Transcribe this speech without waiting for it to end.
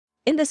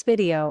In this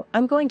video,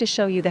 I'm going to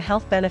show you the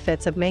health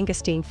benefits of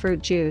mangosteen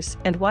fruit juice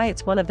and why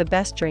it's one of the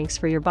best drinks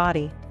for your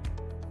body.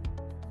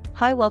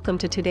 Hi, welcome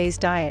to today's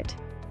diet.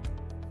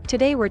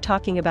 Today we're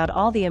talking about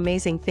all the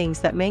amazing things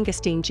that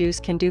mangosteen juice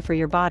can do for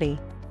your body.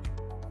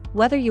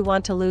 Whether you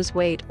want to lose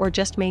weight or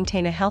just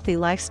maintain a healthy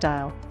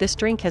lifestyle, this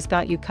drink has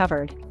got you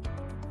covered.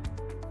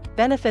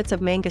 Benefits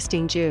of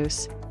mangosteen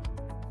juice.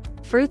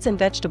 Fruits and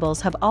vegetables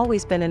have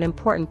always been an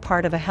important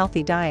part of a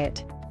healthy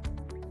diet.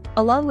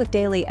 Along with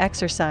daily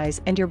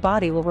exercise, and your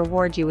body will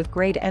reward you with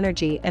great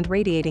energy and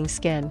radiating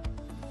skin.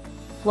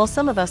 While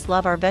some of us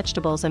love our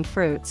vegetables and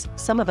fruits,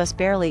 some of us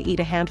barely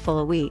eat a handful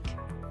a week.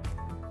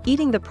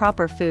 Eating the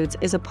proper foods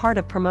is a part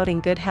of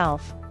promoting good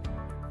health.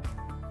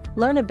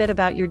 Learn a bit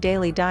about your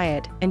daily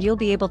diet and you'll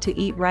be able to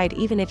eat right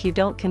even if you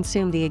don't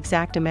consume the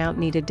exact amount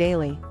needed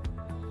daily.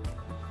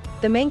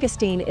 The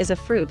mangosteen is a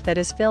fruit that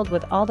is filled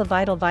with all the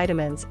vital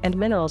vitamins and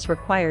minerals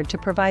required to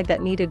provide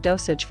that needed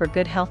dosage for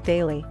good health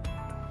daily.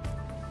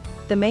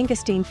 The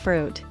mangosteen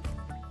fruit.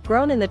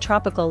 Grown in the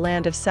tropical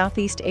land of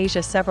Southeast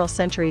Asia several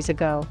centuries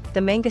ago,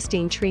 the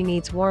mangosteen tree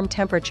needs warm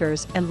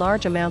temperatures and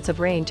large amounts of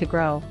rain to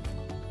grow.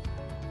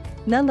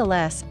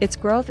 Nonetheless, its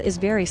growth is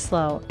very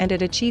slow and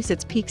it achieves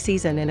its peak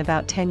season in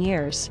about 10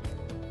 years.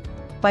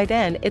 By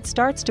then, it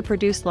starts to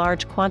produce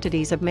large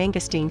quantities of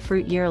mangosteen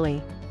fruit yearly.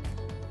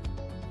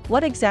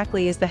 What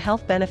exactly is the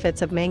health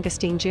benefits of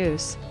mangosteen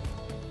juice?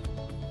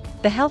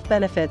 The health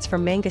benefits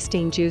from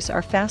mangosteen juice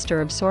are faster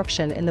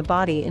absorption in the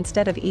body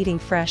instead of eating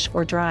fresh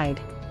or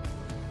dried.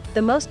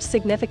 The most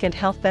significant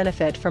health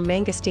benefit from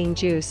mangosteen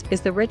juice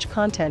is the rich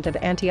content of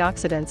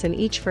antioxidants in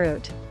each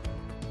fruit.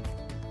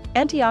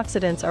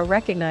 Antioxidants are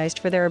recognized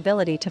for their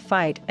ability to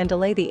fight and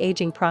delay the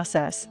aging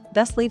process,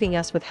 thus leaving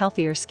us with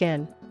healthier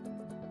skin.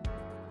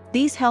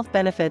 These health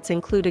benefits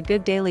include a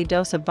good daily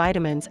dose of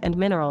vitamins and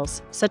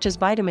minerals, such as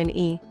vitamin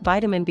E,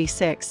 vitamin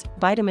B6,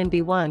 vitamin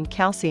B1,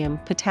 calcium,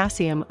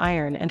 potassium,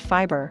 iron, and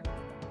fiber.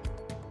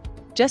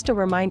 Just a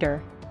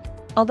reminder.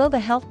 Although the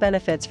health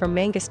benefits from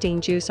mangosteen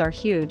juice are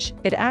huge,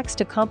 it acts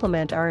to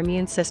complement our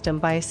immune system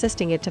by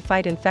assisting it to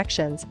fight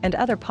infections and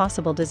other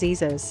possible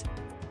diseases.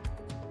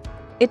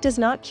 It does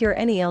not cure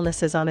any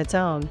illnesses on its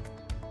own.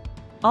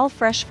 All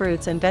fresh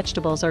fruits and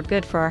vegetables are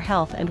good for our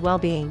health and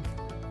well-being.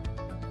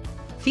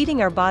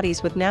 Feeding our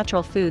bodies with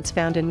natural foods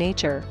found in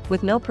nature,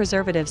 with no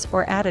preservatives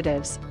or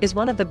additives, is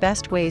one of the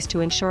best ways to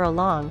ensure a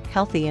long,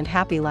 healthy and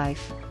happy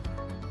life.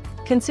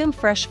 Consume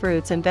fresh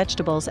fruits and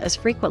vegetables as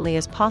frequently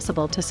as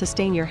possible to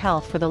sustain your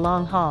health for the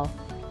long haul.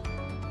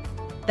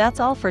 That's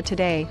all for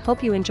today.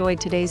 Hope you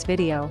enjoyed today's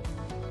video.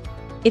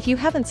 If you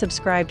haven't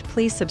subscribed,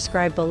 please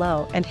subscribe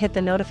below and hit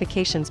the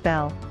notifications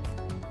bell.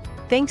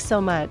 Thanks so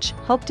much.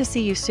 Hope to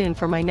see you soon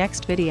for my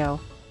next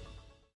video.